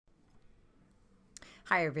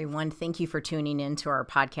Hi, everyone. Thank you for tuning in to our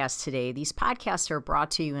podcast today. These podcasts are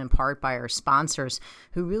brought to you in part by our sponsors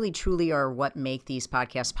who really truly are what make these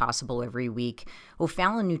podcasts possible every week.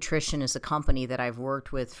 O'Fallon Nutrition is a company that I've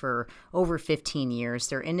worked with for over 15 years.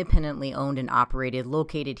 They're independently owned and operated,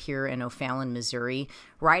 located here in O'Fallon, Missouri,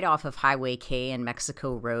 right off of Highway K and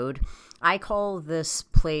Mexico Road. I call this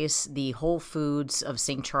place the Whole Foods of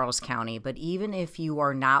St. Charles County, but even if you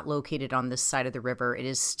are not located on this side of the river, it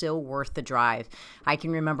is still worth the drive. I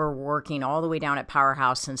can remember working all the way down at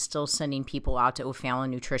Powerhouse and still sending people out to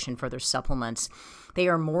O'Fallon Nutrition for their supplements. They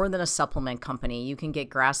are more than a supplement company. You can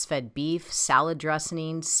get grass-fed beef, salad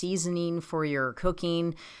dressing, seasoning for your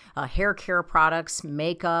cooking, hair care products,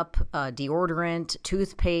 makeup, deodorant,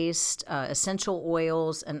 toothpaste, essential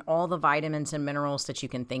oils, and all the vitamins and minerals that you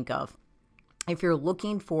can think of. If you're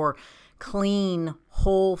looking for clean,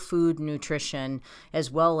 whole food nutrition,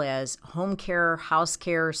 as well as home care, house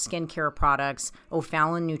care, skin care products,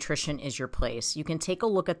 O'Fallon Nutrition is your place. You can take a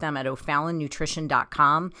look at them at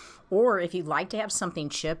o'fallonnutrition.com, or if you'd like to have something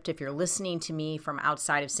shipped, if you're listening to me from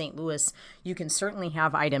outside of St. Louis, you can certainly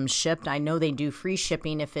have items shipped. I know they do free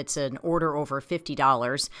shipping if it's an order over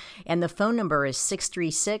 $50, and the phone number is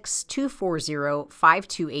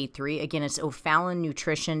 636-240-5283. Again, it's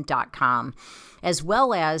o'fallonnutrition.com. As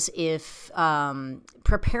well as if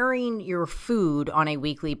preparing your food on a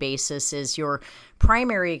weekly basis is your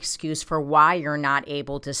primary excuse for why you're not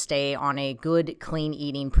able to stay on a good, clean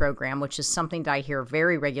eating program, which is something that I hear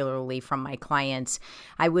very regularly from my clients,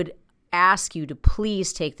 I would ask you to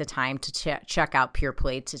please take the time to check out Pure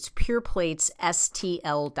Plates. It's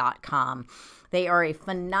pureplatesstl.com. They are a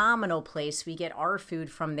phenomenal place. We get our food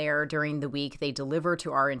from there during the week. They deliver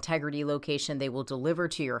to our Integrity location. They will deliver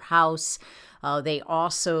to your house. They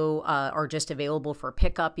also are just available for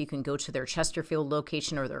pickup. You can go to their Chesterfield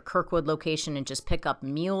location or their Kirkwood location and just pick up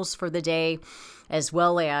meals for the day, as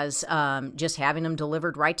well as just having them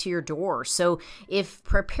delivered right to your door. So if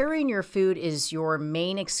preparing your food is your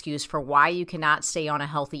main excuse for why you cannot stay on a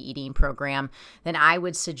healthy eating program, then I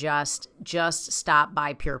would suggest just stop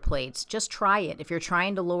by Pure Plates. Just try it. If you're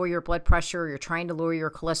trying to lower your blood pressure, you're trying to lower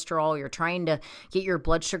your cholesterol, you're trying to get your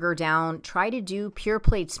blood sugar down, try to do Pure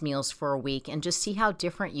Plates meals for a week and just see how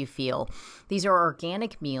different you feel. These are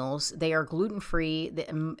organic meals. They are gluten-free.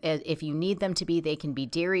 If you need them to be, they can be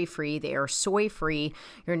dairy-free. They are soy-free.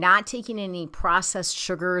 You're not taking any processed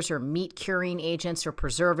sugars or meat-curing agents or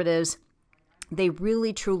preservatives. They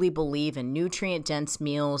really, truly believe in nutrient-dense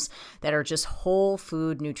meals that are just whole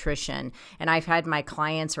food nutrition. And I've had my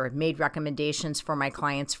clients, or I've made recommendations for my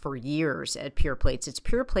clients for years at Pure Plates. It's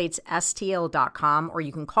pureplatesstl.com, or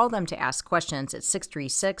you can call them to ask questions at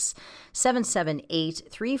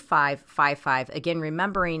 636-778-3555. Again,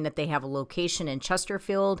 remembering that they have a location in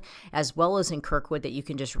Chesterfield as well as in Kirkwood that you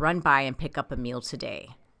can just run by and pick up a meal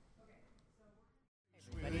today.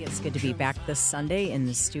 It's good to be back this Sunday in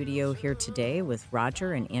the studio here today with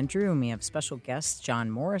Roger and Andrew, and we have special guest John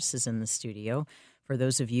Morris is in the studio. For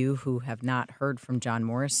those of you who have not heard from John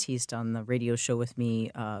Morris, he's done the radio show with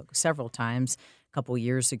me several times. A couple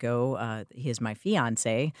years ago, he is my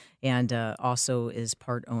fiance and also is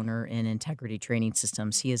part owner in Integrity Training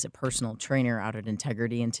Systems. He is a personal trainer out at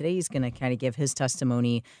Integrity, and today he's going to kind of give his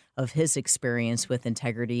testimony of his experience with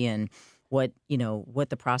Integrity and what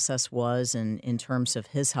the process was and in terms of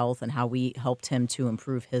his health and how we helped him to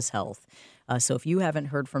improve his health. So if you haven't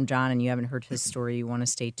heard from John and you haven't heard his story, you want to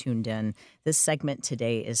stay tuned in. This segment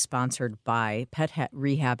today is sponsored by Pet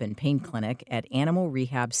Rehab and Pain Clinic at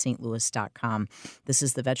animalrehabstlouis.com. This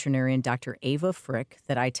is the veterinarian, Dr. Ava Frick,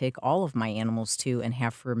 that I take all of my animals to and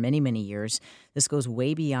have for many, many years. This goes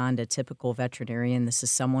way beyond a typical veterinarian. This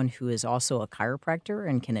is someone who is also a chiropractor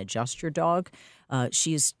and can adjust your dog.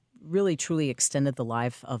 She's really truly extended the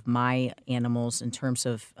life of my animals in terms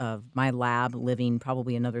of my lab living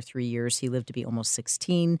probably another 3 years. He lived to be almost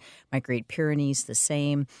 16. My Great Pyrenees, the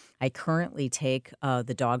same. I currently take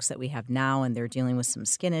the dogs that we have now, and they're dealing with some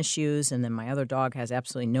skin issues. And then my other dog has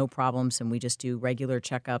absolutely no problems, and we just do regular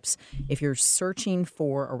checkups. If you're searching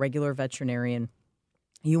for a regular veterinarian,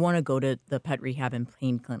 you want to go to the Pet Rehab and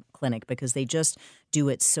Pain Clinic because they just do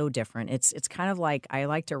it so different. It's kind of like, I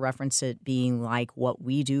like to reference it being like what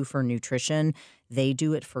we do for nutrition. They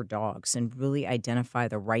do it for dogs and really identify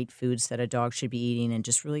the right foods that a dog should be eating and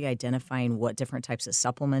just really identifying what different types of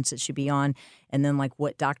supplements it should be on. And then like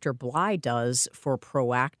what Dr. Bly does for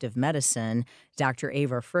proactive medicine, Dr.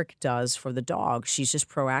 Ava Frick does for the dog. She's just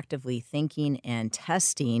proactively thinking and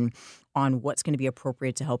testing on what's going to be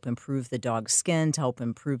appropriate to help improve the dog's skin, to help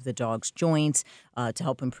improve the dog's joints, to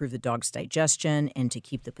help improve improve the dog's digestion and to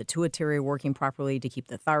keep the pituitary working properly, to keep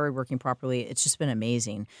the thyroid working properly. It's just been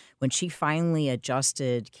amazing. When she finally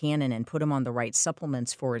adjusted Cannon and put him on the right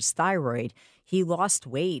supplements for his thyroid, he lost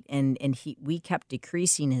weight, and we kept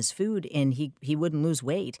decreasing his food, and he wouldn't lose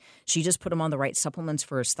weight. She just put him on the right supplements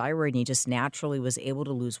for his thyroid, and he just naturally was able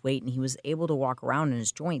to lose weight, and he was able to walk around in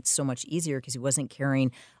his joints so much easier because he wasn't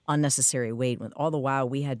carrying unnecessary weight. All the while,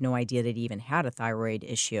 we had no idea that he even had a thyroid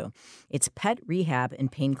issue. It's Pet Rehab and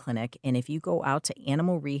Pain Clinic, and if you go out to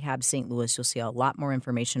Animal Rehab St. Louis, you'll see a lot more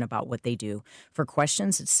information about what they do. For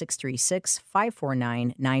questions, it's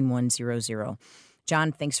 636-549-9100.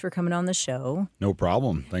 John, thanks for coming on the show. No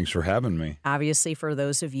problem. Thanks for having me. Obviously, for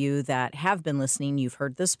those of you that have been listening, you've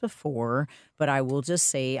heard this before, but I will just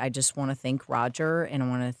say I just want to thank Roger and I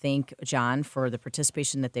want to thank John for the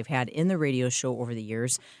participation that they've had in the radio show over the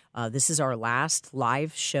years. This is our last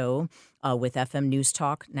live show with FM News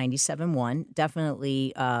Talk 97.1.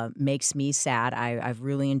 Definitely makes me sad. I've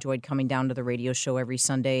really enjoyed coming down to the radio show every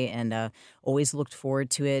Sunday and always looked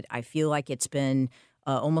forward to it. I feel like it's been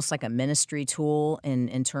almost like a ministry tool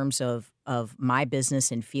in terms of my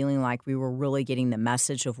business and feeling like we were really getting the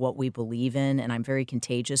message of what we believe in. And I'm very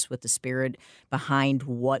contagious with the spirit behind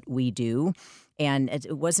what we do. And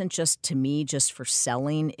it wasn't just to me, just for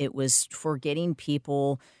selling. It was for getting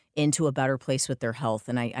people into a better place with their health.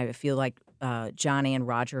 And I feel like John and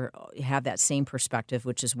Roger have that same perspective,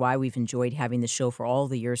 which is why we've enjoyed having the show for all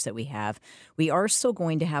the years that we have. We are still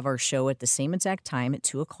going to have our show at the same exact time at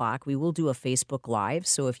 2 o'clock. We will do a Facebook Live.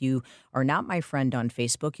 So if you are not my friend on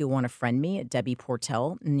Facebook, you'll want to friend me at Debbie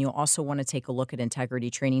Portell. And you'll also want to take a look at Integrity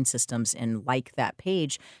Training Systems and like that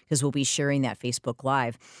page because we'll be sharing that Facebook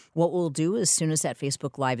Live. What we'll do as soon as that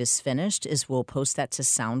Facebook Live is finished is we'll post that to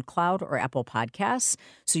SoundCloud or Apple Podcasts.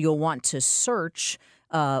 So you'll want to search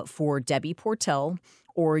for Debbie Portell,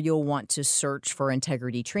 or you'll want to search for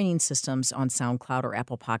Integrity Training Systems on SoundCloud or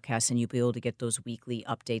Apple Podcasts, and you'll be able to get those weekly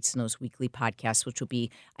updates and those weekly podcasts, which will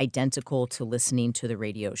be identical to listening to the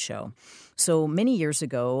radio show. So many years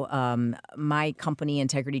ago, my company,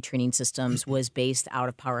 Integrity Training Systems, was based out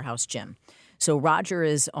of Powerhouse Gym. So Roger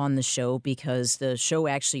is on the show because the show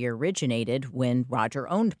actually originated when Roger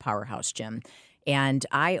owned Powerhouse Gym. And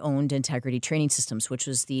I owned Integrity Training Systems, which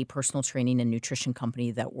was the personal training and nutrition company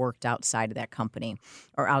that worked outside of that company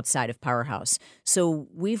or outside of Powerhouse. So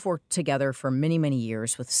we've worked together for many, many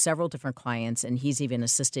years with several different clients, and he's even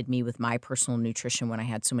assisted me with my personal nutrition when I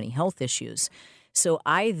had so many health issues. So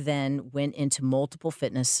I then went into multiple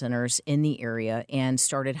fitness centers in the area and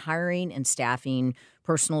started hiring and staffing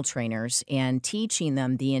personal trainers and teaching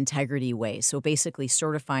them the Integrity way. So basically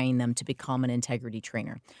certifying them to become an Integrity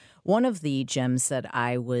trainer. One of the gyms that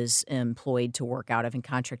I was employed to work out of and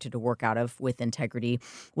contracted to work out of with Integrity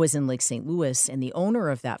was in Lake St. Louis. And the owner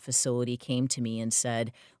of that facility came to me and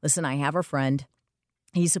said, listen, I have a friend.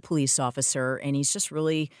 He's a police officer, and he's just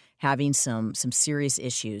really having some serious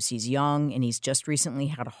issues. He's young, and he's just recently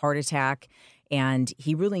had a heart attack, and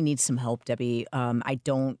he really needs some help, Debbie. I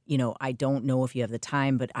don't know if you have the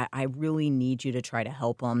time, but I really need you to try to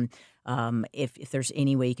help him. If there's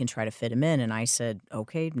any way you can try to fit him in. And I said,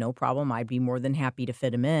 okay, no problem. I'd be more than happy to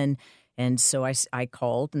fit him in. And so I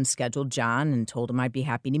called and scheduled John and told him I'd be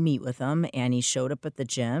happy to meet with him. And he showed up at the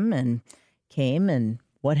gym and came. And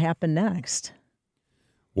what happened next?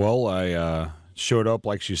 Well, I showed up,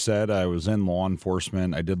 like she said. I was in law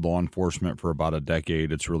enforcement. I did law enforcement for about a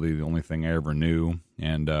decade. It's really the only thing I ever knew.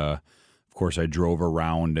 And, of course, I drove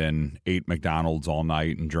around and ate McDonald's all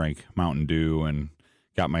night and drank Mountain Dew and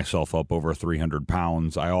got myself up over 300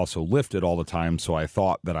 pounds. I also lifted all the time, so I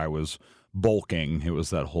thought that I was bulking. It was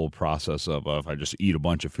that whole process of if I just eat a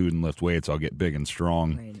bunch of food and lift weights, I'll get big and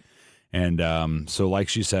strong. Right. And so like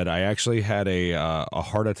she said, I actually had a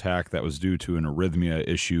heart attack that was due to an arrhythmia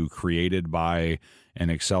issue created by an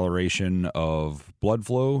acceleration of blood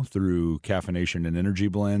flow through caffeination and energy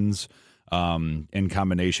blends, in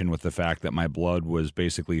combination with the fact that my blood was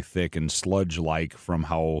basically thick and sludge-like from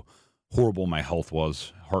how horrible my health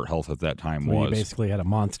was, heart health at that time was. You basically had a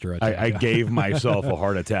monster attack. I gave myself a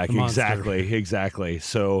heart attack. Exactly.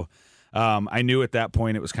 So I knew at that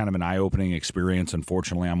point it was kind of an eye-opening experience.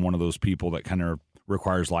 Unfortunately, I'm one of those people that kind of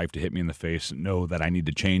requires life to hit me in the face and know that I need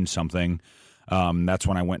to change something. That's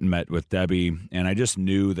when I went and met with Debbie, and I just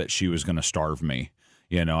knew that she was going to starve me.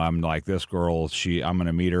 You know, I'm like, this girl, I'm going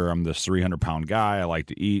to meet her. I'm this 300-pound guy. I like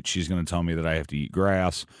to eat. She's going to tell me that I have to eat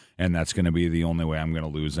grass, and that's going to be the only way I'm going to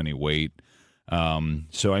lose any weight.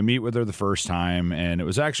 So I meet with her the first time, and it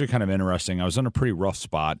was actually kind of interesting. I was in a pretty rough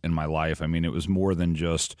spot in my life. I mean, it was more than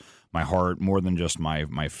just my heart, more than just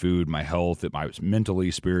my food, my health. I was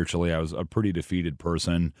mentally, spiritually, I was a pretty defeated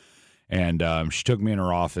person. And she took me in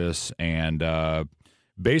her office and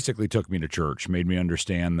basically took me to church, made me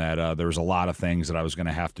understand that there was a lot of things that I was going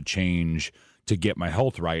to have to change to get my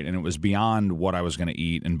health right. And it was beyond what I was going to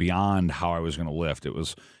eat and beyond how I was going to lift. It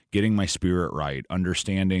was getting my spirit right,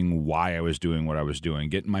 understanding why I was doing what I was doing,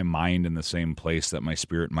 getting my mind in the same place that my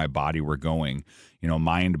spirit and my body were going,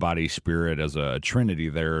 mind, body, spirit as a trinity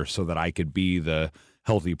there, so that I could be the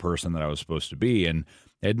healthy person that I was supposed to be. And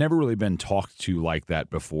it had never really been talked to like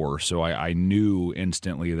that before. So I knew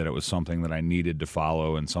instantly that it was something that I needed to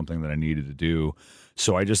follow and something that I needed to do.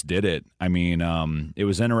 So I just did it. I mean, it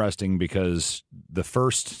was interesting because the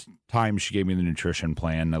first time she gave me the nutrition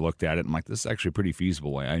plan, I looked at it and I'm like, this is actually pretty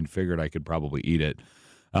feasible. I figured I could probably eat it.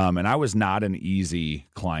 And I was not an easy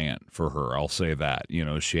client for her. I'll say that.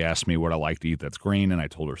 She asked me what I like to eat that's green, and I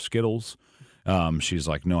told her Skittles. She's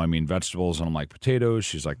like, no, I mean vegetables. And I'm like, potatoes.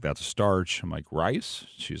 She's like, that's a starch. I'm like, rice.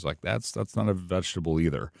 She's like, that's not a vegetable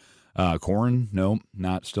either. Corn, no,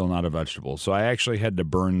 still not a vegetable. So I actually had to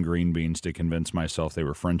burn green beans to convince myself they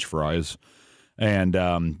were French fries. And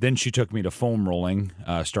then she took me to foam rolling,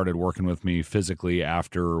 started working with me physically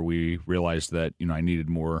after we realized that, I needed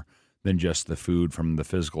more than just the food from the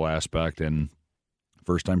physical aspect. And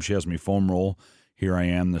first time she has me foam roll, here I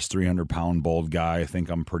am, this 300-pound bald guy. I think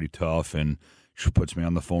I'm pretty tough. And she puts me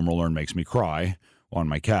on the foam roller and makes me cry on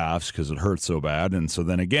my calves because it hurts so bad. And so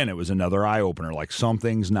then again, it was another eye-opener, like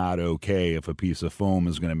something's not okay if a piece of foam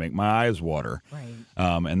is going to make my eyes water. Right.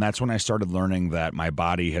 And that's when I started learning that my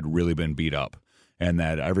body had really been beat up and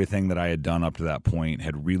that everything that I had done up to that point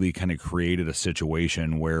had really kind of created a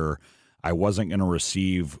situation where I wasn't going to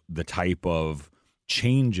receive the type of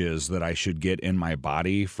changes that I should get in my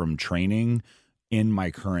body from training in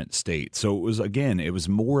my current state. So it was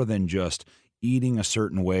more than just eating a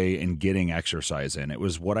certain way and getting exercise in. It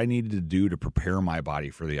was what I needed to do to prepare my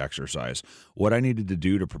body for the exercise, what I needed to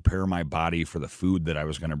do to prepare my body for the food that I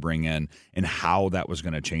was going to bring in, and how that was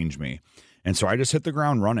going to change me. And so I just hit the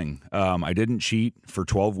ground running. I didn't cheat for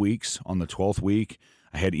 12 weeks. On the 12th week,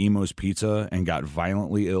 I had Emo's Pizza and got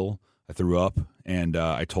violently ill. I threw up, and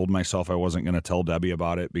I told myself I wasn't going to tell Debbie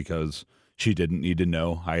about it because she didn't need to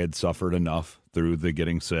know. I had suffered enough through the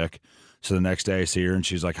getting sick. So the next day I see her and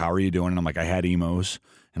she's like, how are you doing? And I'm like, I had Emo's.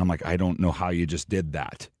 And I'm like, I don't know how you just did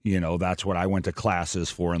that. That's what I went to classes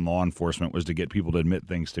for in law enforcement, was to get people to admit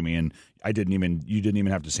things to me. And you didn't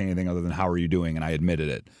even have to say anything other than how are you doing? And I admitted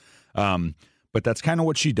it. But that's kind of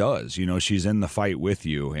what she does. She's in the fight with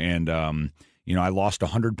you. And, I lost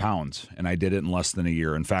 100 pounds and I did it in less than a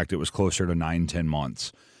year. In fact, it was closer to 9-10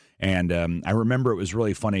 months. And I remember it was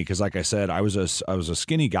really funny because, like I said, I was a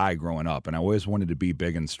skinny guy growing up, and I always wanted to be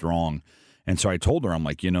big and strong. And so I told her, I'm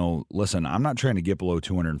like, listen, I'm not trying to get below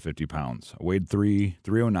 250 pounds. I weighed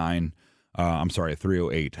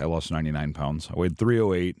 308. I lost 99 pounds. I weighed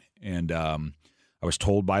 308, and I was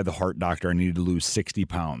told by the heart doctor I needed to lose 60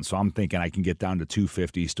 pounds. So I'm thinking I can get down to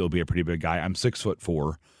 250, still be a pretty big guy. I'm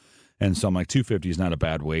 6'4", and so I'm like, 250 is not a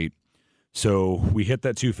bad weight. So we hit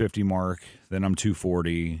that 250 mark, then I'm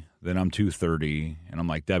 240, then I'm 230, and I'm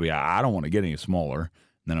like, Debbie, I don't want to get any smaller. And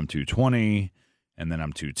then I'm 220, and then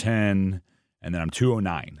I'm 210, and then I'm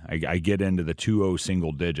 209. I get into the 20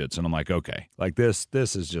 single digits, and I'm like, okay, like this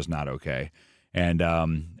is just not okay. And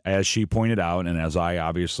as she pointed out, and as I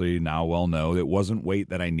obviously now well know, it wasn't weight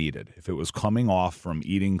that I needed. If it was coming off from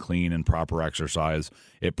eating clean and proper exercise,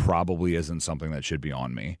 it probably isn't something that should be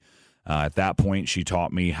on me. At that point, she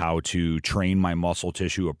taught me how to train my muscle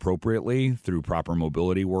tissue appropriately through proper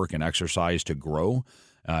mobility work and exercise to grow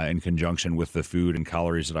in conjunction with the food and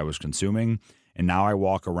calories that I was consuming. And now I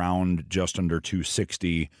walk around just under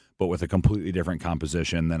 260, but with a completely different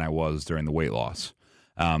composition than I was during the weight loss.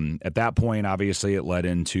 At that point, obviously, it led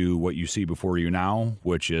into what you see before you now,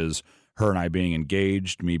 which is her and I being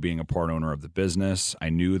engaged, me being a part owner of the business. I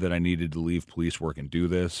knew that I needed to leave police work and do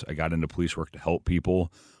this. I got into police work to help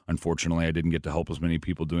people. Unfortunately, I didn't get to help as many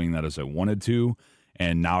people doing that as I wanted to.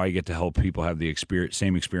 And now I get to help people have the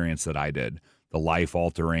same experience that I did, the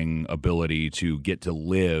life-altering ability to get to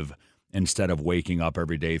live instead of waking up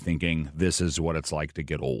every day thinking this is what it's like to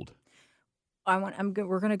get old.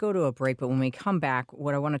 We're going to go to a break, but when we come back,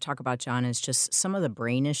 what I want to talk about, John, is just some of the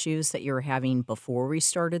brain issues that you were having before we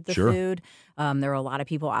started the food. There are a lot of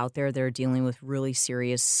people out there that are dealing with really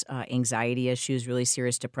serious anxiety issues, really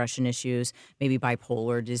serious depression issues, maybe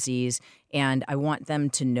bipolar disease. And I want them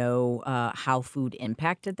to know how food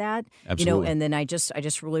impacted that. Absolutely. And then I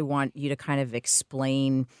just really want you to kind of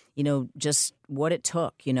explain, just what it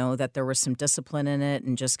took, that there was some discipline in it,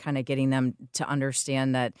 and just kind of getting them to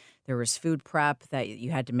understand that there was food prep, that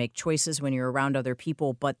you had to make choices when you're around other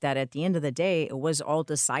people, but that at the end of the day, it was all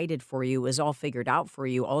decided for you, it was all figured out for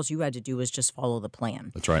you. All you had to do was just follow the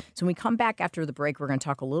plan. That's right. So when we come back after the break, we're going to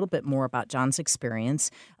talk a little bit more about John's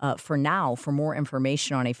experience. For now, for more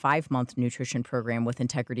information on a 5-month nutrition program with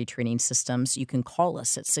Integrity Training Systems, you can call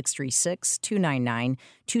us at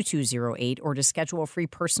 636-299-2208 or to schedule a free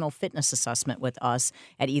personal fitness assessment with us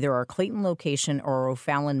at either our Clayton location or our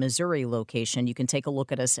O'Fallon, Missouri location. You can take a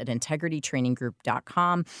look at us at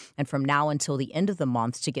integritytraininggroup.com. And from now until the end of the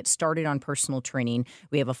month, to get started on personal training,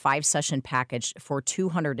 we have a 5-session package for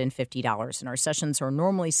 $250. And our sessions are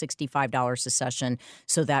normally $65 a session,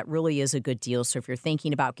 so that really is a good deal. So if you're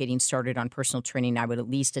thinking about getting started on personal training, I would at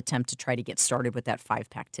least attempt to try to get started with that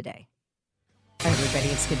 5-pack today. Hi, everybody.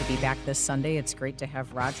 It's good to be back this Sunday. It's great to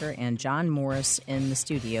have Roger and John Morris in the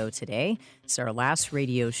studio today. It's our last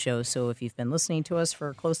radio show, so if you've been listening to us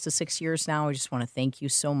for close to 6 years now, I just want to thank you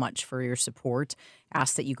so much for your support.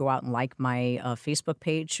 Ask that you go out and like my Facebook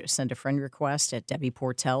page, send a friend request at Debbie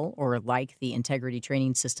Portell, or like the Integrity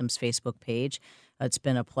Training Systems Facebook page. It's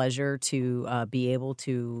been a pleasure to be able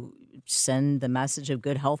to send the message of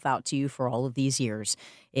good health out to you for all of these years.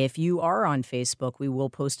 If you are on Facebook, we will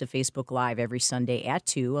post a Facebook Live every Sunday at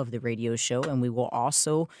 2 of the radio show, and we will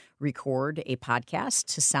also record a podcast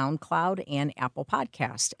to SoundCloud and Apple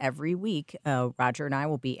Podcast. Every week, Roger and I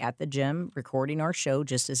will be at the gym recording our show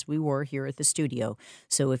just as we were here at the studio.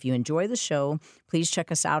 So if you enjoy the show, please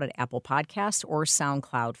check us out at Apple Podcast or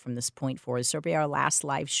SoundCloud from this point forward. This will be our last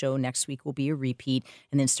live show. Next week will be a repeat.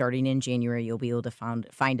 And then starting in January, you'll be able to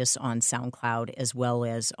find us on SoundCloud as well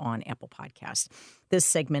as on Apple Podcast. This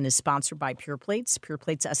segment is sponsored by Pure Plates,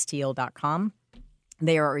 pureplatesstl.com.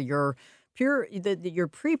 They are your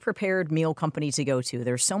pre-prepared meal company to go to.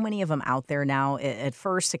 There's so many of them out there now. At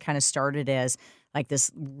first, it kind of started as like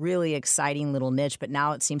this really exciting little niche, but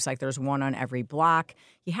now it seems like there's one on every block.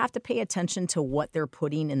 You have to pay attention to what they're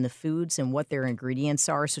putting in the foods and what their ingredients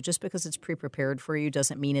are. So just because it's pre-prepared for you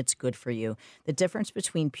doesn't mean it's good for you. The difference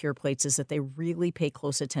between Pure Plates is that they really pay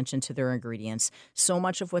close attention to their ingredients. So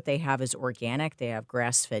much of what they have is organic. They have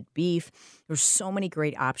grass-fed beef. There's so many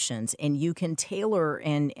great options, and you can tailor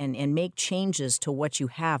and make changes to what you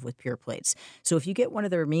have with Pure Plates. So if you get one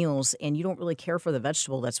of their meals and you don't really care for the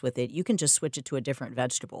vegetable that's with it, you can just switch it to a different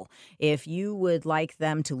vegetable. If you would like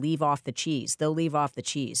them to leave off the cheese, they'll leave off the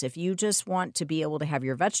cheese. If you just want to be able to have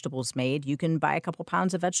your vegetables made, you can buy a couple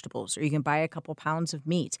pounds of vegetables or you can buy a couple pounds of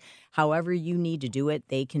meat. However you need to do it,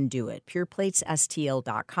 they can do it.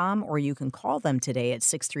 PurePlatesSTL.com, or you can call them today at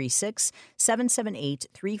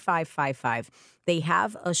 636-778-3555. They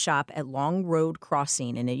have a shop at Long Road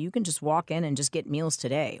Crossing, and you can just walk in and just get meals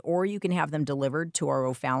today. Or you can have them delivered to our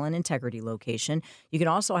O'Fallon Integrity location. You can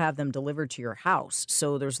also have them delivered to your house.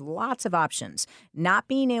 So there's lots of options. Not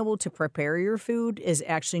being able to prepare your food is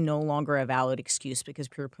actually no longer a valid excuse, because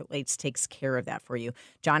Pure Plates takes care of that for you.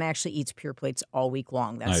 John actually eats Pure Plates all week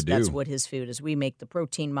long. That's what his food is. We make the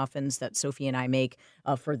protein muffins that Sophie and I make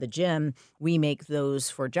for the gym. We make those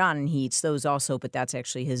for John, and he eats those also, but that's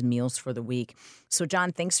actually his meals for the week. So,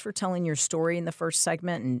 John, thanks for telling your story in the first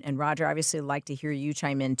segment. And Roger, obviously, I'd like to hear you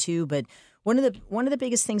chime in, too. But one of the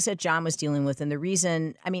biggest things that John was dealing with, and the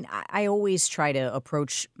reason, I always try to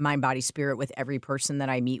approach Mind, Body, Spirit with every person that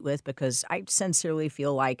I meet with, because I sincerely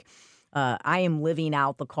feel like I am living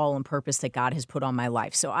out the call and purpose that God has put on my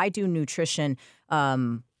life. So I do nutrition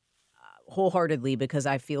wholeheartedly because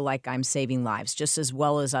I feel like I'm saving lives. Just as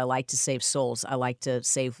well as I like to save souls, I like to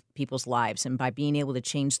save people's lives. And by being able to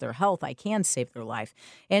change their health, I can save their life.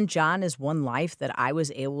 And John is one life that I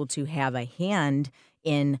was able to have a hand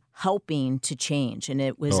in helping to change. And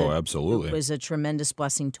it was absolutely. It was a tremendous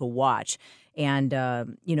blessing to watch. And,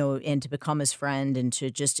 and to become his friend and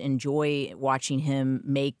to just enjoy watching him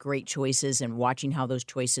make great choices and watching how those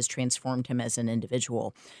choices transformed him as an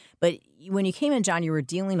individual. But when you came in, John, you were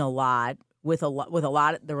dealing there was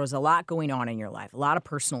a lot going on in your life, a lot of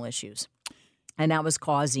personal issues. And that was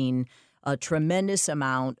causing a tremendous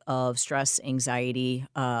amount of stress, anxiety,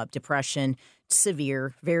 depression,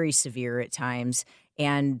 very severe at times.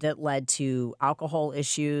 And that led to alcohol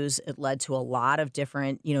issues. It led to a lot of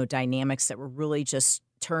different, dynamics that were really just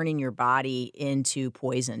turning your body into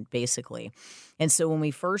poison, basically. And so when we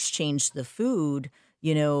first changed the food,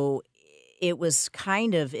 it was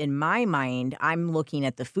kind of, in my mind, I'm looking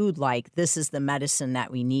at the food like this is the medicine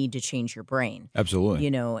that we need to change your brain. Absolutely.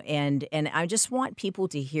 And I just want people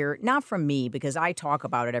to hear, not from me, because I talk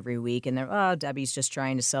about it every week, and they're, Debbie's just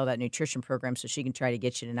trying to sell that nutrition program so she can try to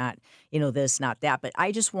get you to not, this, not that. But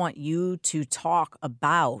I just want you to talk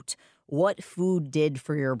about what food did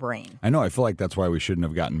for your brain. I know. I feel like that's why we shouldn't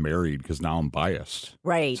have gotten married, because now I'm biased.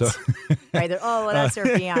 Right. So, right. Oh, well, that's her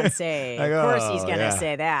fiance. Of course he's going to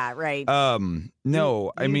say that. Right.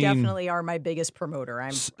 No, I mean. You definitely are my biggest promoter.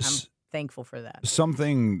 I'm thankful for that.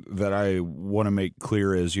 Something that I want to make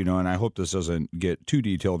clear is, and I hope this doesn't get too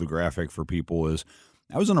detailed or graphic for people, is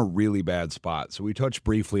I was in a really bad spot. So we touched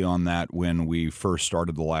briefly on that when we first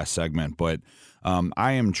started the last segment, but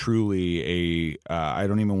I am truly I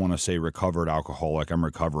don't even want to say recovered alcoholic. I'm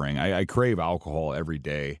recovering. I crave alcohol every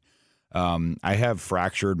day. I have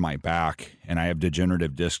fractured my back and I have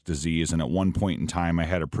degenerative disc disease. And at one point in time, I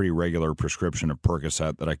had a pretty regular prescription of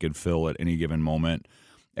Percocet that I could fill at any given moment,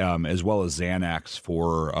 as well as Xanax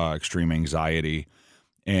for extreme anxiety.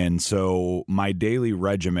 And so my daily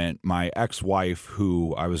regimen, my ex-wife,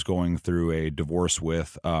 who I was going through a divorce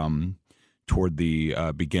with toward the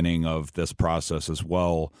beginning of this process as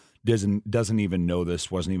well, doesn't even know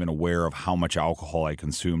this, wasn't even aware of how much alcohol I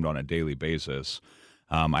consumed on a daily basis.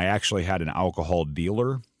 I actually had an alcohol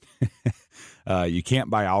dealer. You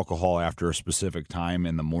can't buy alcohol after a specific time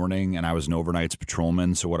in the morning, and I was an overnights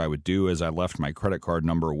patrolman. So what I would do is I left my credit card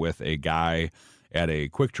number with a guy at a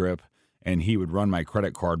Quick Trip, and he would run my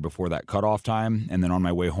credit card before that cutoff time. And then on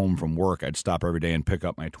my way home from work, I'd stop every day and pick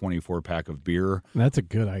up my 24-pack of beer. That's a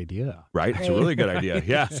good idea. Right? It's a really good idea.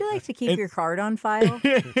 Yeah. Would you like to keep your card on file?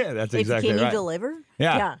 Yeah, that's exactly right. Can you deliver?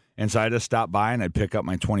 Yeah. And so I just stopped by and I'd pick up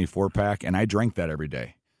my 24-pack, and I drank that every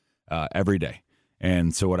day. Every day.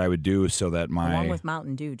 And so what I would do so that along with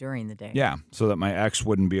Mountain Dew during the day. Yeah, so that my ex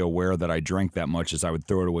wouldn't be aware that I drank that much, is I would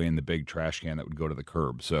throw it away in the big trash can that would go to the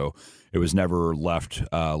curb. So it was never left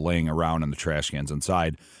laying around in the trash cans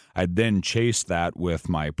inside. I'd then chase that with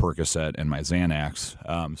my Percocet and my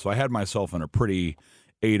Xanax. So I had myself in a pretty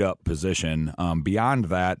ate-up position. Beyond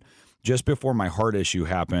that, just before my heart issue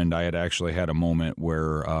happened, I had actually had a moment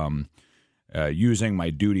where using my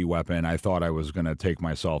duty weapon, I thought I was going to take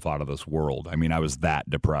myself out of this world. I mean, I was that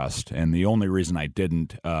depressed. And the only reason I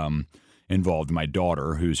didn't involved my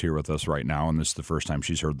daughter, who's here with us right now, and this is the first time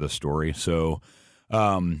she's heard this story. So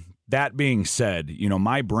that being said,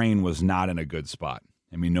 my brain was not in a good spot.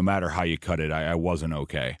 I mean, no matter how you cut it, I wasn't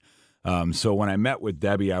okay. So when I met with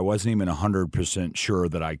Debbie, I wasn't even 100% sure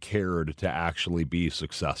that I cared to actually be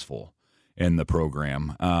successful in the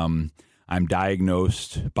program. I'm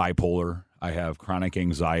diagnosed bipolar. I have chronic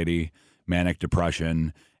anxiety, manic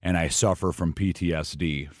depression, and I suffer from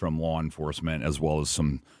PTSD from law enforcement, as well as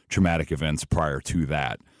some traumatic events prior to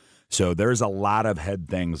that. So there's a lot of head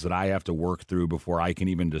things that I have to work through before I can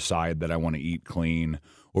even decide that I want to eat clean,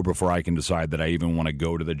 or before I can decide that I even want to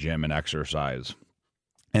go to the gym and exercise.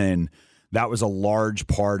 And that was a large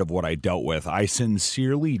part of what I dealt with. I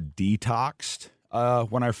sincerely detoxed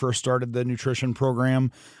when I first started the nutrition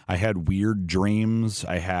program. I had weird dreams.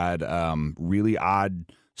 I had really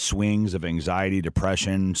odd swings of anxiety,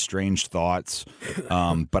 depression, strange thoughts.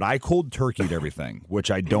 But I cold turkeyed everything,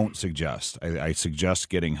 which I don't suggest. I suggest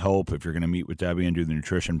getting help. If you're going to meet with Debbie and do the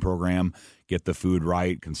nutrition program, get the food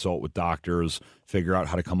right, consult with doctors, figure out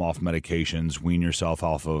how to come off medications, wean yourself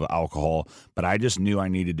off of alcohol. But I just knew I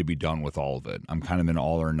needed to be done with all of it. I'm kind of an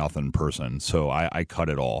all or nothing person, so I cut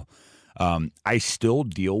it all. I still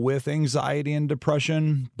deal with anxiety and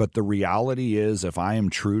depression, but the reality is, if I am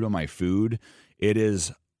true to my food, it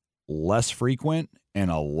is less frequent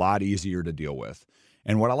and a lot easier to deal with.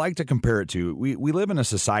 And what I like to compare it to, we live in a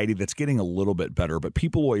society that's getting a little bit better, but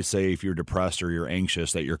people always say if you're depressed or you're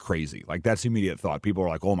anxious that you're crazy. Like, that's the immediate thought. People are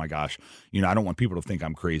like, oh my gosh, I don't want people to think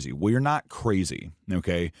I'm crazy. Well, you're not crazy,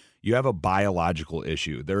 okay? You have a biological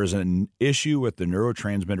issue. There is an issue with the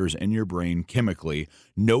neurotransmitters in your brain chemically,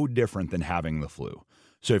 no different than having the flu.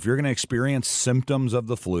 So if you're going to experience symptoms of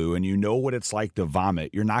the flu and you know what it's like to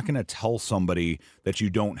vomit, you're not going to tell somebody that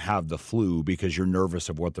you don't have the flu because you're nervous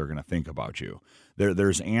of what they're going to think about you.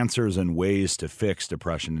 There's answers and ways to fix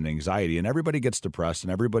depression and anxiety, and everybody gets depressed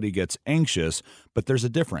and everybody gets anxious, but there's a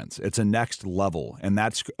difference. It's a next level, and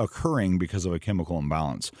that's occurring because of a chemical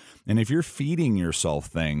imbalance. And if you're feeding yourself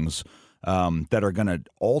things that are going to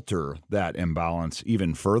alter that imbalance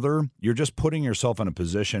even further, you're just putting yourself in a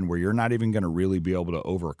position where you're not even going to really be able to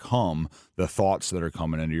overcome the thoughts that are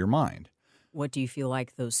coming into your mind. What do you feel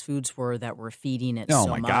like those foods were that were feeding it so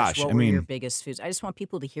much? Gosh. What were your biggest foods? I just want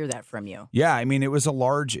people to hear that from you. Yeah, I mean, there was a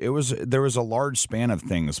large span of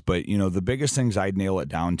things, but the biggest things I'd nail it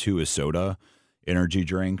down to is soda, energy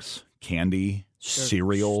drinks, candy,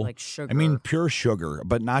 cereal, like sugar. I mean, pure sugar,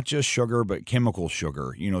 but not just sugar, but chemical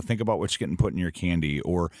sugar. Think about what's getting put in your candy,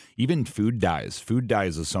 or even food dyes. Food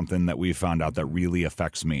dyes is something that we found out that really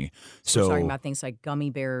affects me. So we're talking about things like gummy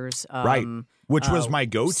bears, right, which was my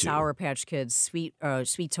go-to. Sour Patch Kids, Sweet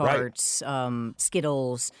Tarts,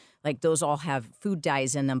 Skittles. Like those all have food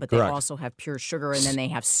dyes in them, but they also have pure sugar, and then they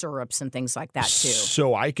have syrups and things like that too.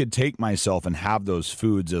 So I could take myself and have those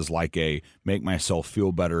foods as like a make myself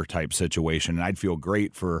feel better type situation, and I'd feel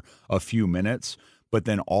great for a few minutes. But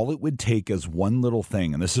then all it would take is one little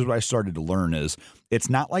thing, and this is what I started to learn: is it's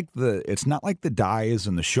not like the dyes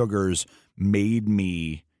and the sugars made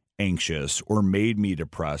me anxious or made me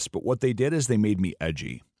depressed, but what they did is they made me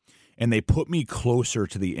edgy, and they put me closer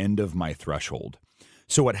to the end of my threshold.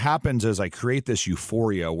 So what happens is I create this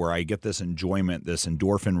euphoria where I get this enjoyment, this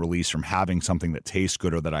endorphin release from having something that tastes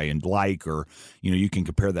good or that I like, or you can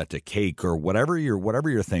compare that to cake or whatever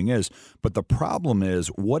your thing is. But the problem is,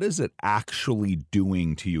 what is it actually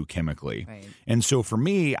doing to you chemically? Right. And so for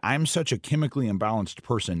me, I'm such a chemically imbalanced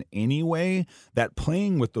person anyway that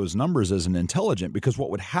playing with those numbers isn't intelligent, because what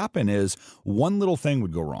would happen is one little thing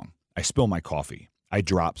would go wrong. I spill my coffee. I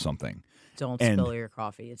drop something. Don't spill your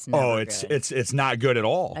coffee. It's never good. It's not good at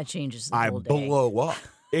all. That changes the whole day. I blow up.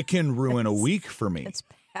 It can ruin a week for me. It's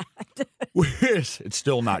bad. It's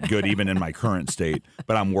still not good even in my current state,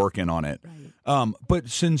 but I'm working on it. Right. But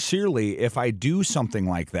sincerely, if I do something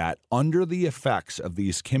like that under the effects of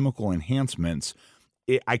these chemical enhancements,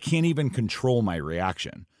 I can't even control my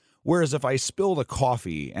reaction. Whereas if I spill the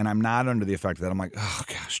coffee and I'm not under the effect of that, I'm like, oh,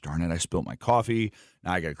 gosh, darn it, I spilled my coffee.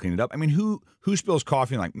 Now I got to clean it up. I mean, who spills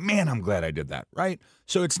coffee and like, man, I'm glad I did that, right?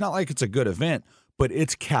 So it's not like it's a good event, but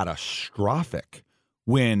it's catastrophic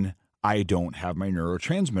when I don't have my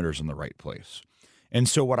neurotransmitters in the right place. And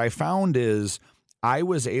so what I found is I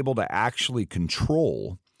was able to actually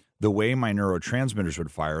control the way my neurotransmitters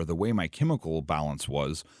would fire, the way my chemical balance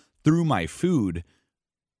was through my food,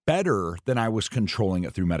 better than I was controlling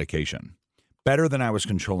it through medication, better than I was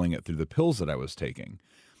controlling it through the pills that I was taking.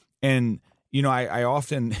 And, I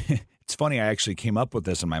often, it's funny, I actually came up with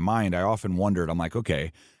this in my mind. I often wondered, I'm like,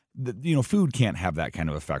 okay, food can't have that kind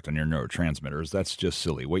of effect on your neurotransmitters. That's just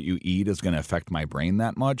silly. What you eat is going to affect my brain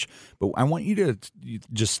that much. But I want you to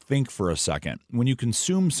just think for a second. When you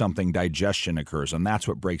consume something, digestion occurs, and that's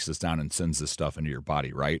what breaks this down and sends this stuff into your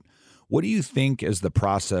body, right? What do you think is the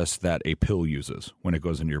process that a pill uses when it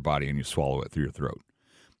goes into your body and you swallow it through your throat?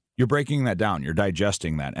 You're breaking that down. You're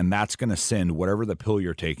digesting that, and that's going to send whatever the pill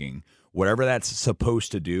you're taking, whatever that's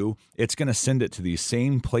supposed to do, it's going to send it to these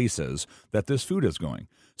same places that this food is going.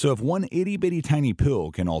 So if one itty-bitty tiny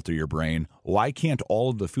pill can alter your brain, why can't all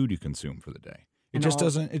of the food you consume for the day? It just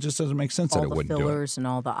doesn't make sense that it wouldn't do it. All the fillers and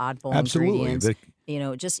all the oddball ingredients.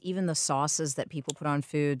 Just even the sauces that people put on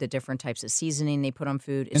food, the different types of seasoning they put on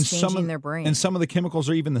food, is changing their brain. And some of the chemicals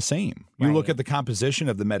are even the same. You look at the composition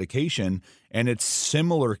of the medication, and it's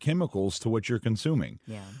similar chemicals to what you're consuming.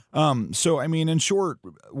 Yeah. So, I mean, in short,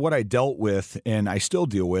 what I dealt with, and I still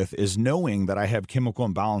deal with, is knowing that I have chemical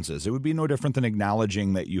imbalances. It would be no different than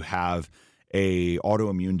acknowledging that you have a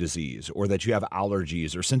autoimmune disease or that you have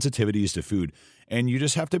allergies or sensitivities to food, and you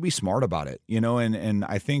just have to be smart about it, and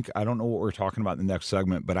I think, I don't know what we're talking about in the next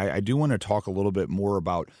segment, but I do want to talk a little bit more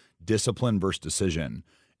about discipline versus decision,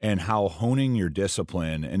 and how honing your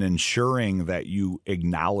discipline and ensuring that you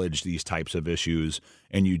acknowledge these types of issues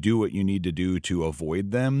and you do what you need to do to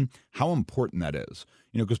avoid them, how important that is.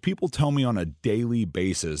 Because people tell me on a daily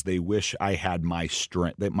basis they wish I had my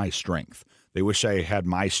strength. They wish I had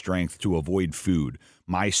my strength to avoid food,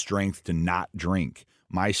 my strength to not drink,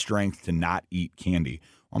 my strength to not eat candy.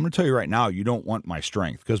 Well, I'm going to tell you right now, you don't want my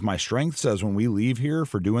strength, because my strength says when we leave here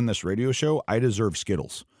for doing this radio show, I deserve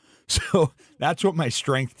Skittles. So that's what my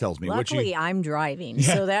strength tells me. Luckily, I'm driving,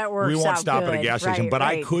 so that works out. We won't stop at a gas station, but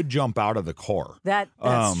right. I could jump out of the car. That's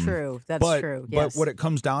true. That's true. Yes. But what it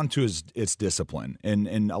comes down to is it's discipline.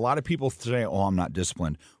 And a lot of people say, oh, I'm not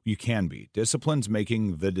disciplined. You can be. Discipline's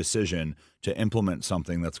making the decision to implement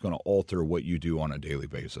something that's going to alter what you do on a daily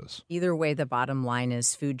basis. Either way, the bottom line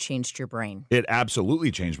is food changed your brain. It absolutely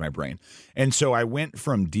changed my brain. And so I went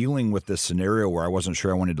from dealing with this scenario where I wasn't sure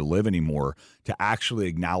I wanted to live anymore to actually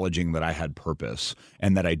acknowledging that I had purpose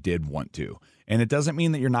and that I did want to. And it doesn't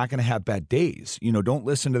mean that you're not going to have bad days. Don't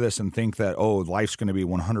listen to this and think that, oh, life's going to be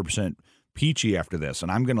 100% peachy after this, and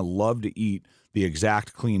I'm going to love to eat the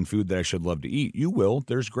exact clean food that I should love to eat. You will.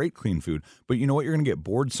 There's great clean food. But you know what? You're going to get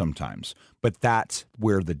bored sometimes. But that's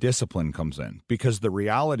where the discipline comes in, because the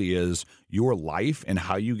reality is your life and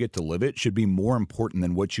how you get to live it should be more important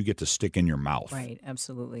than what you get to stick in your mouth. Right.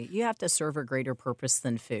 Absolutely. You have to serve a greater purpose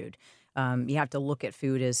than food. You have to look at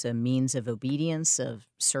food as a means of obedience, of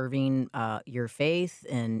serving your faith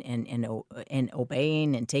and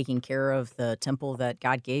obeying and taking care of the temple that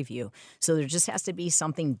God gave you. So there just has to be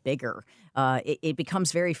something bigger. It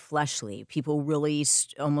becomes very fleshly. People really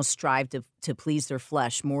almost strive to please their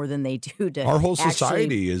flesh more than they do to our whole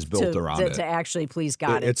society is built around it to actually please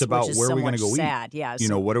God. It's about where we're going to go sad. eat. Yeah,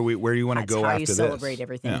 so where do you want to go how after you this? Celebrate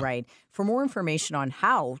everything, right? For more information on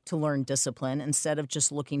how to learn discipline instead of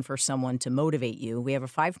just looking for someone to motivate you, we have a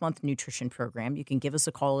 5-month nutrition program. You can give us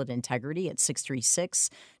a call at Integrity at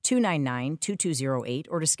 636-299-2208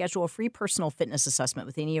 or to schedule a free personal fitness assessment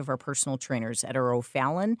with any of our personal trainers at our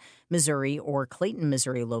O'Fallon, Missouri or Clayton,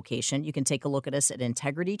 Missouri location. You can take a look at us at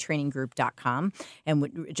integritytraininggroup.com.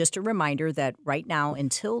 And just a reminder that right now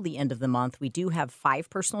until the end of the month, we do have 5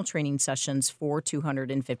 personal training sessions for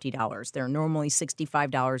 $250. They're normally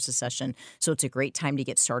 $65 a session. So it's a great time to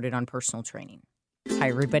get started on personal training. Hi,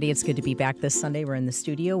 everybody. It's good to be back this Sunday. We're in the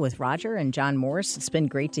studio with Roger and John Morris. It's been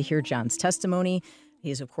great to hear John's testimony.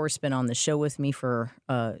 He's, of course, been on the show with me for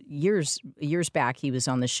years back. He was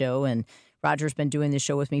on the show, and Roger's been doing the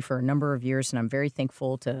show with me for a number of years, and I'm very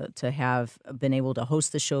thankful to have been able to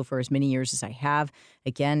host the show for as many years as I have.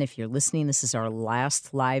 Again, if you're listening, this is our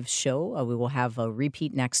last live show. We will have a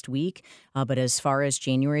repeat next week. But as far as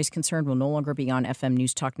January is concerned, we'll no longer be on FM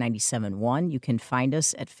News Talk 97.1. You can find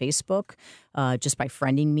us at Facebook just by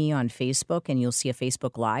friending me on Facebook, and you'll see a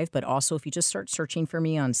Facebook Live. But also, if you just start searching for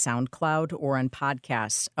me on SoundCloud or on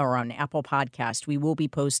podcasts or on Apple Podcast, we will be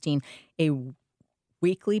posting a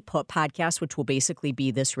weekly podcast, which will basically be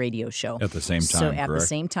this radio show. At the same time, So at correct? the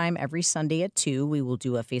same time, every Sunday at 2, we will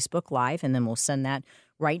do a Facebook Live, and then we'll send that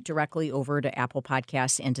right directly over to Apple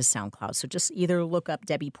Podcasts and to SoundCloud. So just either look up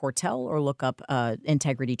Debbie Portell or look up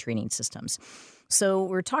Integrity Training Systems. So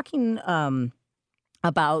we're talking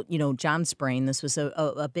about, John's brain. This was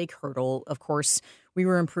a big hurdle. Of course, we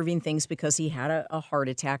were improving things because he had a heart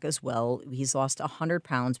attack as well. He's lost 100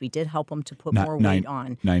 pounds. We did help him to put more weight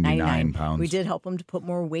on. 99 pounds. We did help him to put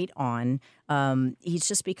more weight on. He's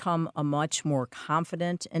just become a much more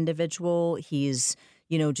confident individual. He's,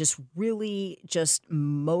 just really just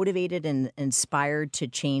motivated and inspired to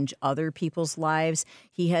change other people's lives.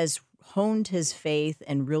 He has honed his faith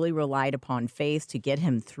and really relied upon faith to get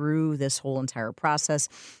him through this whole entire process.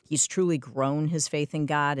 He's truly grown his faith in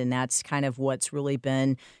God, and that's kind of what's really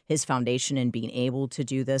been his foundation in being able to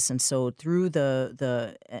do this. And so through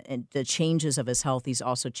the changes of his health, he's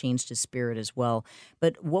also changed his spirit as well.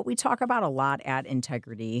 But what we talk about a lot at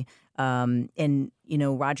Integrity, and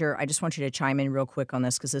Roger, I just want you to chime in real quick on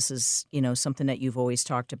this because this is, something that you've always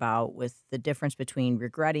talked about with the difference between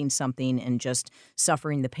regretting something and just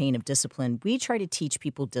suffering the pain of discipline. We try to teach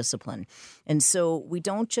people discipline. And so we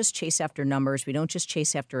don't just chase after numbers. We don't just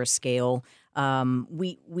chase after a scale.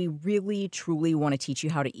 We really, truly want to teach you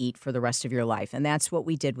how to eat for the rest of your life. And that's what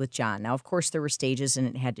we did with John. Now, of course, there were stages and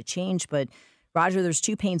it had to change. But, Roger, there's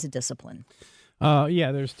 2 pains of discipline.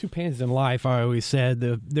 There's 2 pains in life. I always said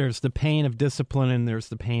there's the pain of discipline and there's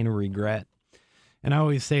the pain of regret. And I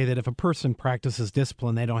always say that if a person practices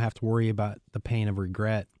discipline, they don't have to worry about the pain of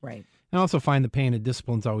regret. Right. I also find the pain of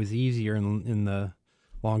discipline is always easier in the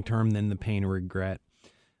long term than the pain of regret.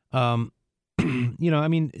 One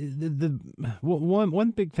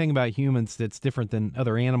big thing about humans that's different than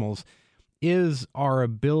other animals is our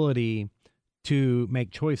ability to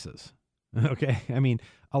make choices. Okay,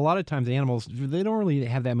 a lot of times animals, they don't really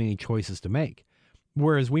have that many choices to make,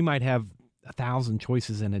 whereas we might have 1,000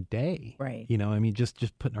 choices in a day. Right.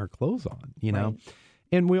 Just putting our clothes on. Right.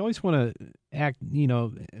 And we always want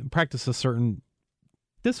to practice a certain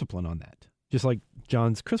discipline on that. Just like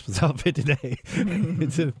John's Christmas outfit today.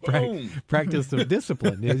 It's a practice of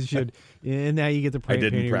discipline. And now you get the I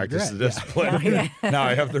didn't practice the discipline. Yeah. Now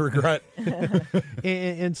I have the regret.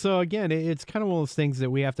 and so, again, it's kind of one of those things that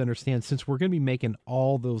we have to understand. Since we're going to be making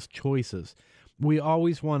all those choices, we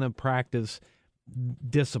always want to practice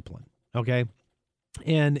discipline, okay?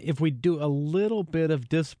 And if we do a little bit of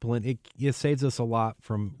discipline, it saves us a lot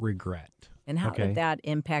from regret. And how did that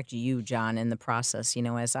impact you, John, in the process?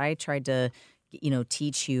 As I tried to,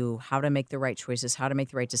 teach you how to make the right choices, how to make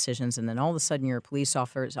the right decisions, and then all of a sudden you're a police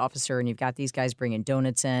officer and you've got these guys bringing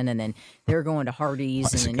donuts in, and then they're going to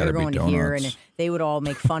Hardee's, and then you're going to here, and they would all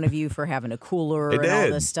make fun of you for having a cooler and all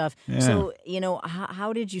this stuff. Yeah. So,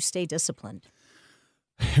 how did you stay disciplined?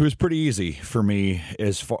 It was pretty easy for me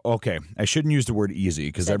I shouldn't use the word easy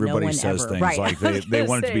because everybody says things like they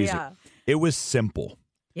want it to be easy. It was simple.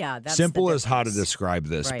 Yeah, that's simple is how to describe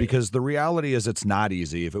this, because the reality is it's not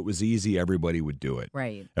easy. If it was easy, everybody would do it.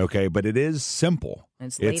 Right. Okay, but it is simple. And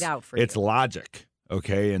it's laid out for you. It's logic.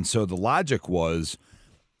 Okay, and so the logic was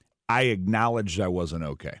I acknowledged I wasn't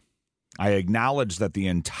okay. I acknowledged that the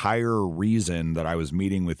entire reason that I was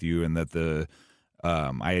meeting with you and that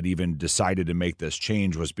I had even decided to make this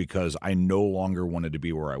change was because I no longer wanted to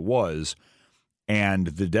be where I was. And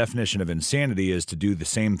the definition of insanity is to do the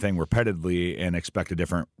same thing repetitively and expect a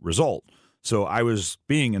different result. So I was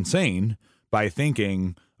being insane by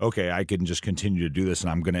thinking, okay, I can just continue to do this and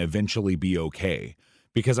I'm going to eventually be okay,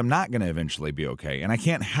 because I'm not going to eventually be okay. And I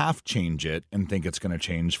can't half change it and think it's going to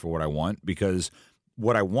change for what I want, because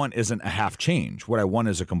what I want isn't a half change. What I want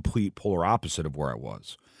is a complete polar opposite of where I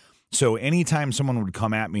was. So anytime someone would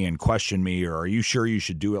come at me and question me, or are you sure you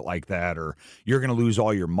should do it like that, or you're going to lose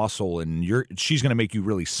all your muscle and she's going to make you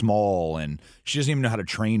really small and she doesn't even know how to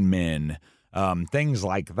train men, things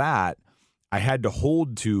like that, I had to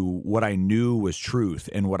hold to what I knew was truth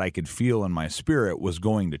and what I could feel in my spirit was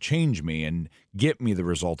going to change me and get me the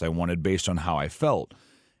result I wanted based on how I felt.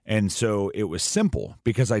 And so it was simple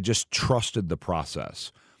because I just trusted the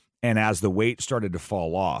process. And as the weight started to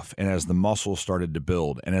fall off, and as the muscle started to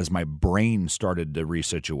build, and as my brain started to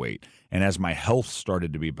resituate, and as my health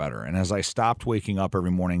started to be better, and as I stopped waking up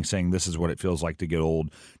every morning saying, this is what it feels like to get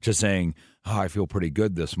old, to saying, oh, I feel pretty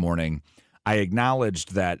good this morning, I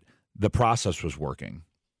acknowledged that the process was working.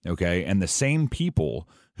 Okay. And the same people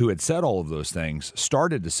who had said all of those things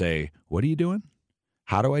started to say, what are you doing?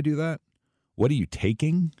 How do I do that? What are you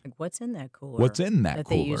taking? Like, what's in that cooler? What's in that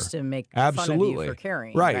cooler? They used to make Absolutely. fun of you for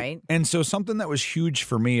carrying, right? And so something that was huge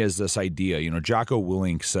for me is this idea, Jocko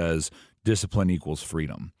Willink says discipline equals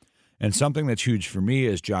freedom. And something that's huge for me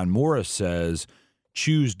is John Morris says,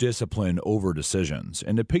 choose discipline over decisions.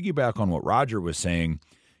 And to piggyback on what Roger was saying,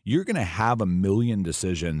 you're going to have a million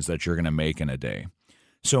decisions that you're going to make in a day.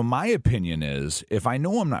 So my opinion is, if I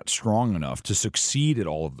know I'm not strong enough to succeed at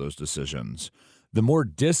all of those decisions, the more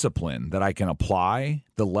discipline that I can apply,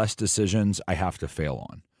 the less decisions I have to fail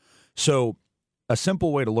on. So a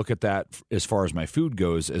simple way to look at that as far as my food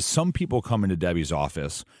goes is some people come into Debbie's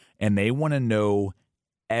office and they want to know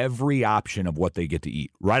every option of what they get to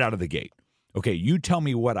eat right out of the gate. Okay, you tell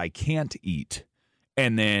me what I can't eat,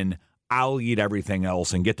 and then I'll eat everything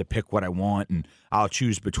else and get to pick what I want, and I'll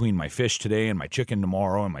choose between my fish today and my chicken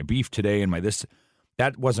tomorrow and my beef today and my this.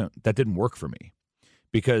 That didn't work for me.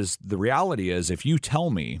 Because the reality is, if you tell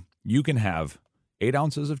me you can have 8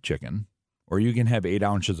 ounces of chicken or you can have 8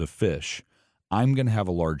 ounces of fish, I'm going to have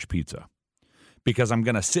a large pizza. Because I'm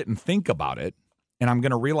going to sit and think about it, and I'm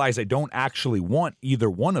going to realize I don't actually want either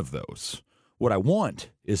one of those. What I want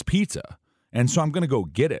is pizza. And so I'm going to go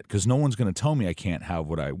get it because no one's going to tell me I can't have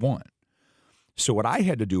what I want. So what I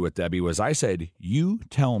had to do with Debbie was I said, you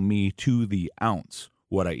tell me to the ounce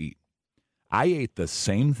what I eat. I ate the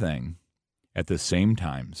same thing at the same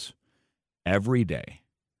times every day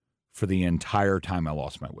for the entire time I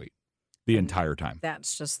lost my weight. The entire time.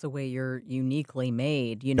 That's just the way you're uniquely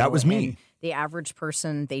made. That was me. And the average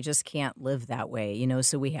person, they just can't live that way.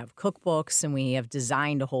 So we have cookbooks and we have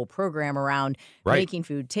designed a whole program around making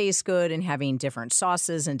food taste good and having different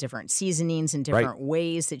sauces and different seasonings and different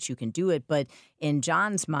ways that you can do it. But in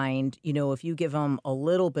John's mind, if you give him a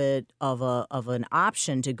little bit of an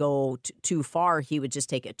option to go too far, he would just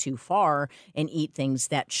take it too far and eat things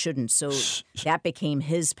that shouldn't. So that became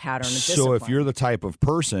his pattern of discipline. So if you're the type of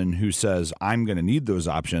person who says, I'm going to need those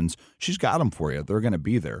options, she's got them for you. They're going to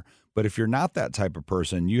be there. But if you're not that type of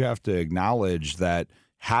person, you have to acknowledge that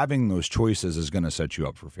having those choices is going to set you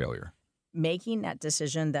up for failure. Making that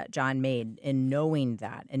decision that John made and knowing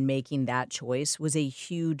that and making that choice was a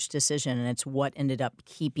huge decision, and it's what ended up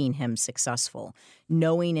keeping him successful.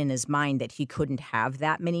 Knowing in his mind that he couldn't have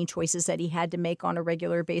that many choices that he had to make on a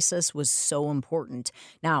regular basis was so important.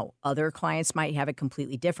 Now, other clients might have it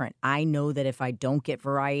completely different. I know that if I don't get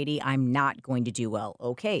variety, I'm not going to do well.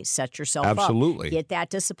 Okay, set yourself Absolutely. up. Get that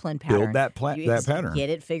discipline pattern. Build that pattern. Get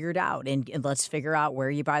it figured out, and let's figure out where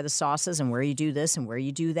you buy the sauces and where you do this and where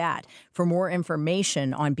you do that. For more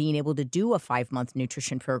information on being able to do a 5-month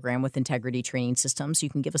nutrition program with Integrity Training Systems, you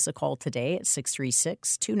can give us a call today at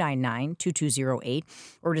 636-299-2208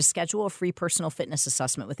 or to schedule a free personal fitness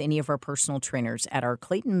assessment with any of our personal trainers at our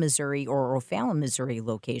Clayton, Missouri or O'Fallon, Missouri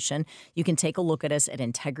location. You can take a look at us at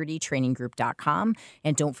integritytraininggroup.com.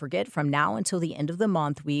 And don't forget, from now until the end of the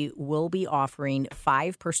month, we will be offering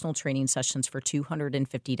 5 personal training sessions for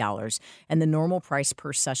 $250. And the normal price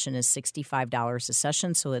per session is $65 a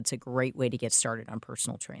session, so it's a great way to get started on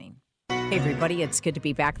personal training. Hey, everybody. It's good to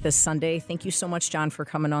be back this Sunday. Thank you so much, John, for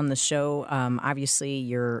coming on the show. Obviously,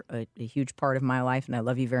 you're a huge part of my life, and I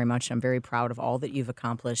love you very much. I'm very proud of all that you've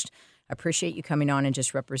accomplished. I appreciate you coming on and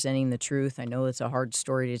just representing the truth. I know it's a hard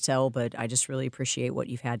story to tell, but I just really appreciate what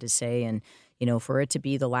you've had to say. And, for it to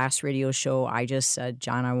be the last radio show, I just said,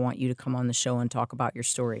 John, I want you to come on the show and talk about your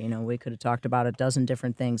story. We could have talked about a dozen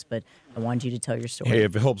different things, but I wanted you to tell your story. Hey,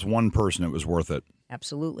 if it helps one person, it was worth it.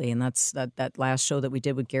 Absolutely. And that's that last show that we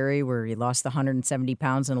did with Gary where he lost the 170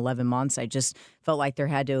 pounds in 11 months. I just felt like there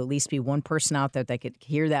had to at least be one person out there that could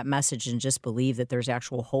hear that message and just believe that there's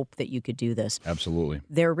actual hope that you could do this. Absolutely.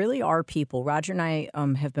 There really are people. Roger and I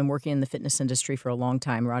have been working in the fitness industry for a long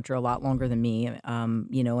time. Roger a lot longer than me,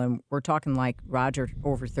 and we're talking like Roger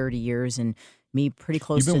over 30 years and me pretty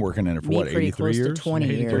close. You've been working in it for what, 83 years? To 20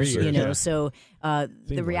 years, Yeah. So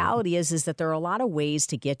the reality is that there are a lot of ways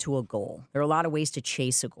to get to a goal. There are a lot of ways to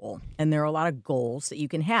chase a goal, and there are a lot of goals that you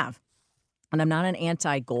can have. And I'm not an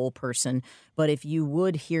anti-goal person, but if you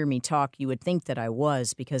would hear me talk, you would think that I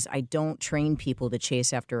was, because I don't train people to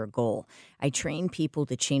chase after a goal. I train people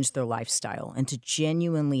to change their lifestyle and to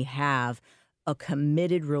genuinely have a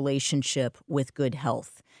committed relationship with good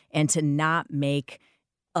health and to not make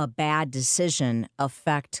a bad decision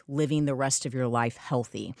affect living the rest of your life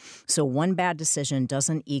healthy. So one bad decision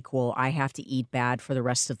doesn't equal I have to eat bad for the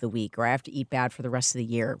rest of the week or I have to eat bad for the rest of the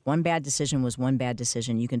year. One bad decision was one bad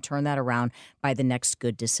decision. You can turn that around by the next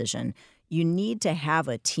good decision. You need to have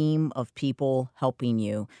a team of people helping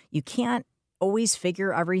you. You can't always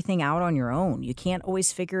figure everything out on your own. You can't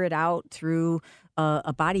always figure it out through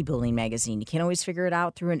a bodybuilding magazine. You can't always figure it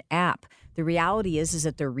out through an app. The reality is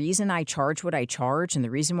that the reason I charge what I charge and the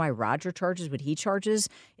reason why Roger charges what he charges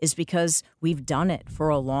is because we've done it for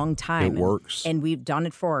a long time. It works. And we've done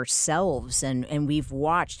it for ourselves and we've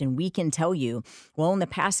watched, and we can tell you, well, in the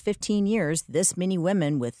past 15 years, this many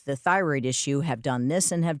women with the thyroid issue have done this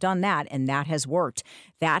and have done that, and that has worked.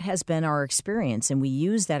 That has been our experience, and we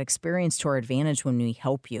use that experience to our advantage when we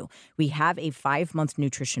help you. We have a 5-month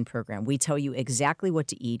nutrition program. We tell you exactly what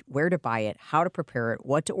to eat, where to buy it, how to prepare it,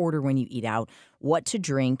 what to order when you eat out, what to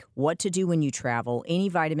drink, what to do when you travel, any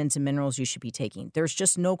vitamins and minerals you should be taking. There's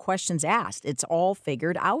just no questions asked. It's all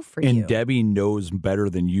figured out for you. And Debbie knows better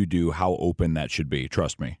than you do how open that should be.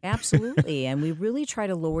 Trust me. Absolutely. And we really try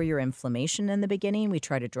to lower your inflammation in the beginning. We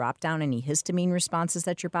try to drop down any histamine responses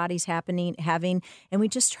that your body's having. And we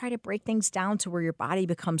just try to break things down to where your body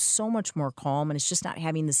becomes so much more calm and it's just not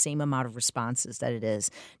having the same amount of responses that it is.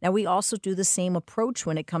 Now, we also do the same approach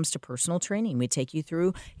when it comes to personal training. We take you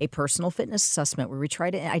through a personal fitness assessment where we try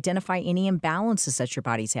to identify any imbalances that your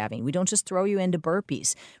body's having. We don't just throw you into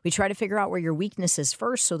burpees. We try to figure out where your weakness is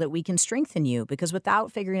first so that we can strengthen you, because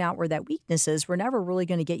without figuring out where that weakness is, we're never really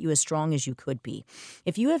going to get you as strong as you could be.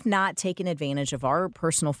 If you have not taken advantage of our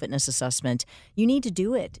personal fitness assessment, you need to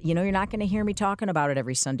do it. You're not going to hear me talking about it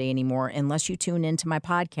every Sunday anymore unless you tune into my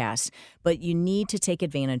podcast, but you need to take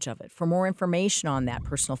advantage of it. For more information on that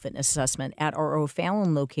personal fitness assessment at our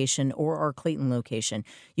O'Fallon location or our Clayton location,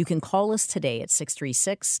 you can call us today at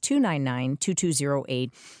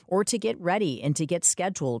 636-299-2208, or to get ready and to get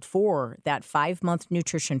scheduled for that 5-month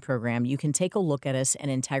nutrition program, you can take a look at us at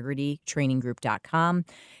integritytraininggroup.com.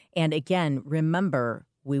 And again, remember,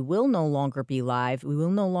 we will no longer be live. We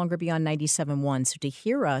will no longer be on 97.1. So to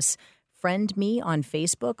hear us, friend me on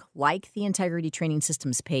Facebook, like the Integrity Training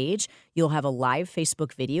Systems page. You'll have a live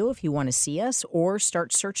Facebook video if you want to see us, or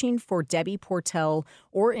start searching for Debbie Portell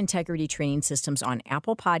or Integrity Training Systems on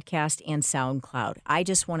Apple Podcast and SoundCloud. I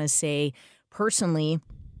just want to say personally,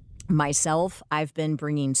 myself, I've been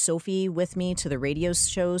bringing Sophie with me to the radio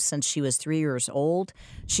shows since she was 3 years old.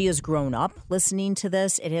 She has grown up listening to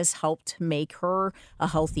this. It has helped make her a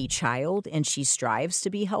healthy child, and she strives to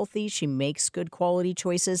be healthy. She makes good quality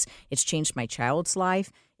choices. It's changed my child's life.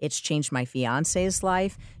 It's changed my fiance's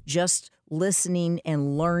life. Just listening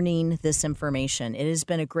and learning this information. It has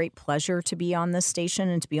been a great pleasure to be on this station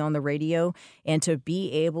and to be on the radio and to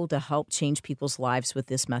be able to help change people's lives with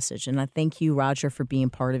this message. And I thank you, Roger, for being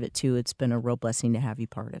part of it too. It's been a real blessing to have you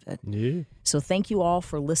part of it. Yeah. So thank you all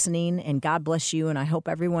for listening, and God bless you. And I hope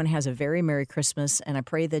everyone has a very Merry Christmas. And I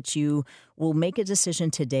pray that you will make a decision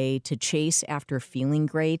today to chase after feeling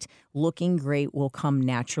great. Looking great will come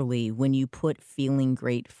naturally when you put feeling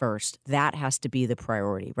great first. That has to be the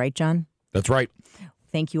priority. Right, John? That's right.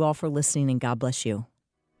 Thank you all for listening, and God bless you.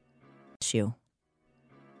 Bless you.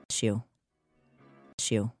 Bless you.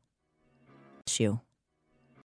 Bless you. Bless you.